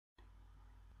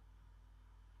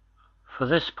For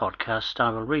this podcast,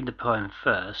 I will read the poem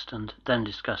first and then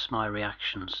discuss my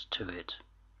reactions to it.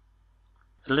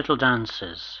 The Little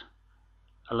Dances,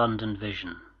 a London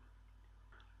Vision.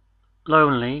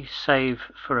 Lonely, save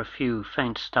for a few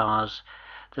faint stars,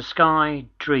 the sky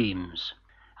dreams,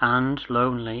 and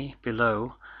lonely,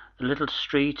 below, the little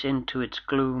street into its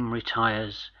gloom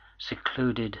retires,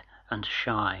 secluded and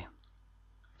shy.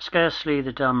 Scarcely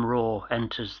the dumb roar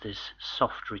enters this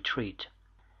soft retreat,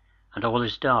 and all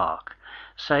is dark,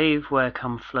 save where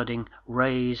come flooding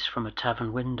rays from a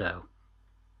tavern window.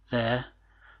 There,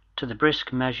 to the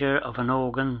brisk measure of an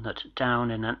organ that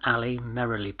down in an alley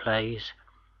merrily plays,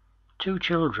 two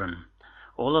children,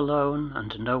 all alone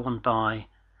and no one by,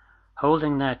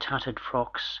 holding their tattered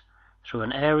frocks, through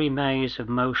an airy maze of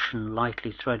motion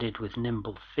lightly threaded with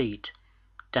nimble feet,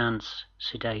 dance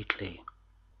sedately.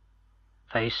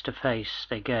 Face to face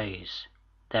they gaze,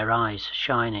 their eyes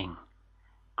shining,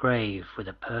 grave with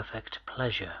a perfect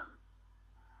pleasure.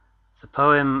 The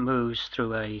poem moves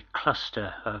through a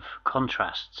cluster of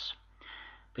contrasts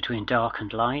between dark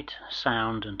and light,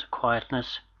 sound and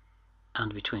quietness,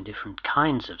 and between different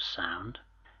kinds of sound,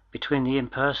 between the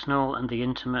impersonal and the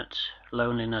intimate,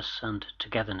 loneliness and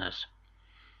togetherness.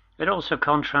 It also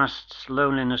contrasts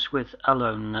loneliness with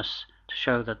aloneness to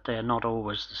show that they are not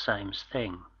always the same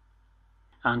thing.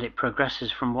 And it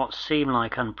progresses from what seem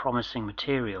like unpromising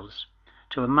materials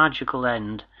to a magical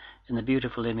end in the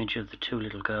beautiful image of the two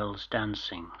little girls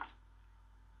dancing.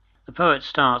 The poet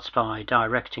starts by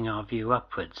directing our view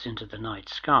upwards into the night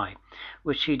sky,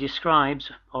 which he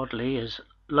describes, oddly, as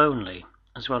lonely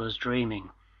as well as dreaming.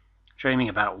 Dreaming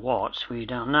about what, we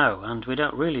don't know, and we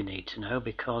don't really need to know,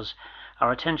 because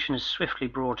our attention is swiftly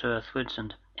brought earthwards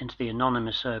and into the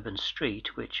anonymous urban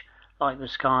street, which, like the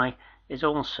sky, is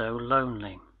also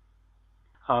lonely.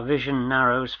 Our vision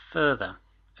narrows further,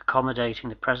 accommodating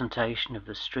the presentation of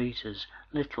the street as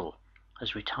little,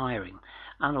 as retiring,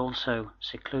 and also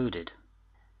secluded.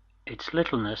 Its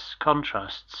littleness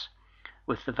contrasts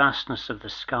with the vastness of the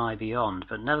sky beyond,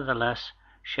 but nevertheless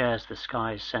shares the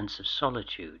sky's sense of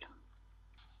solitude.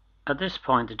 At this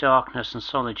point, the darkness and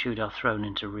solitude are thrown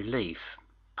into relief,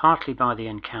 partly by the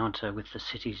encounter with the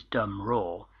city's dumb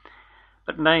roar,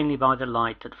 but mainly by the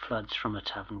light that floods from a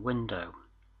tavern window.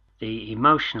 The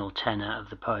emotional tenor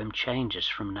of the poem changes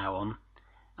from now on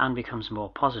and becomes more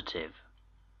positive.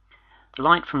 The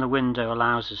light from the window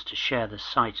allows us to share the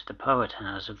sight the poet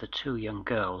has of the two young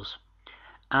girls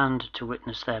and to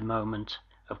witness their moment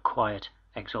of quiet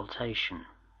exaltation.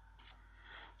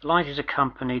 The light is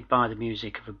accompanied by the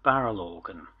music of a barrel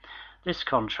organ. This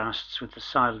contrasts with the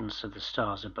silence of the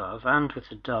stars above and with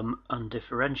the dumb,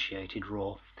 undifferentiated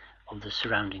roar of the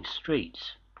surrounding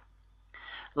streets.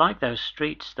 Like those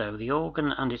streets, though, the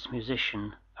organ and its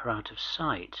musician are out of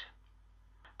sight.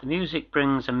 The music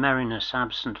brings a merriness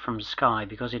absent from the sky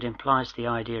because it implies the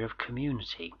idea of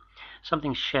community,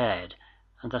 something shared,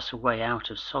 and thus a way out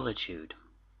of solitude.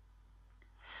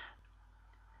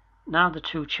 Now the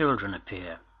two children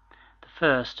appear, the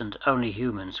first and only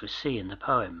humans we see in the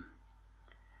poem.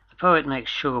 The poet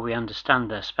makes sure we understand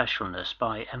their specialness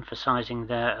by emphasizing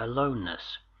their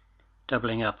aloneness,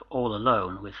 doubling up all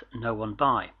alone with no one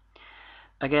by.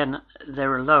 Again,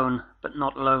 they're alone but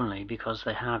not lonely because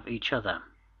they have each other.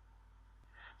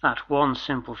 That one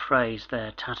simple phrase,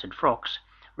 their tattered frocks,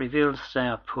 reveals they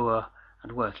are poor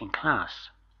and working class.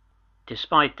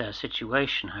 Despite their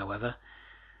situation, however,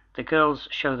 the girls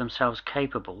show themselves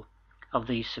capable of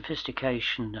the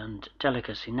sophistication and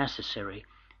delicacy necessary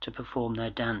to perform their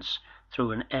dance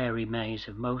through an airy maze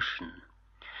of motion.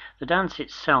 The dance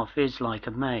itself is like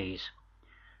a maze,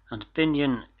 and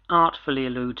Binyon artfully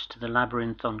alludes to the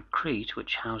labyrinth on Crete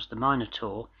which housed the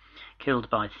Minotaur, killed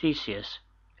by Theseus,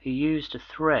 who used a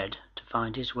thread to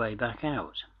find his way back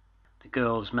out, the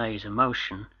girls' maze of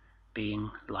motion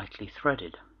being lightly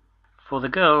threaded. For the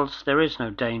girls, there is no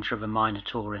danger of a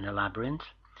Minotaur in a labyrinth,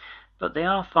 but they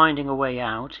are finding a way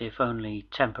out, if only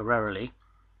temporarily,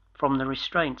 from the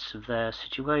restraints of their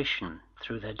situation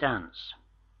through their dance.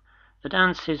 The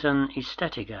dance is an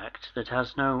aesthetic act that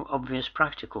has no obvious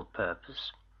practical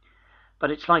purpose, but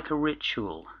it's like a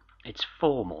ritual. It's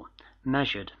formal,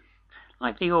 measured,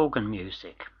 like the organ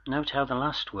music. Note how the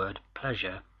last word,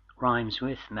 pleasure, rhymes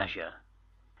with measure,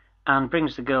 and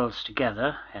brings the girls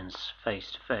together, hence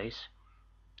face to face,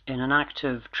 in an act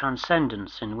of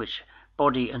transcendence in which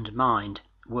body and mind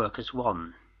work as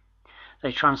one.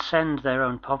 They transcend their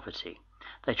own poverty.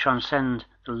 They transcend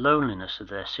the loneliness of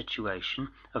their situation,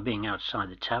 of being outside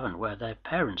the tavern where their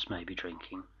parents may be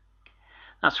drinking.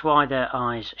 That's why their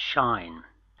eyes shine.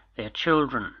 They are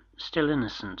children, still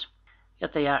innocent,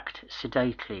 yet they act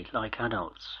sedately like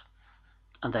adults.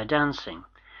 and their dancing,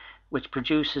 which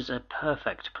produces a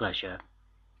perfect pleasure,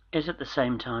 is at the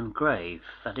same time grave,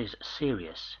 that is,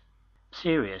 serious.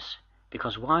 Serious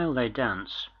because while they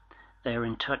dance, they are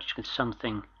in touch with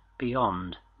something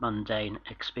beyond mundane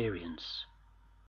experience.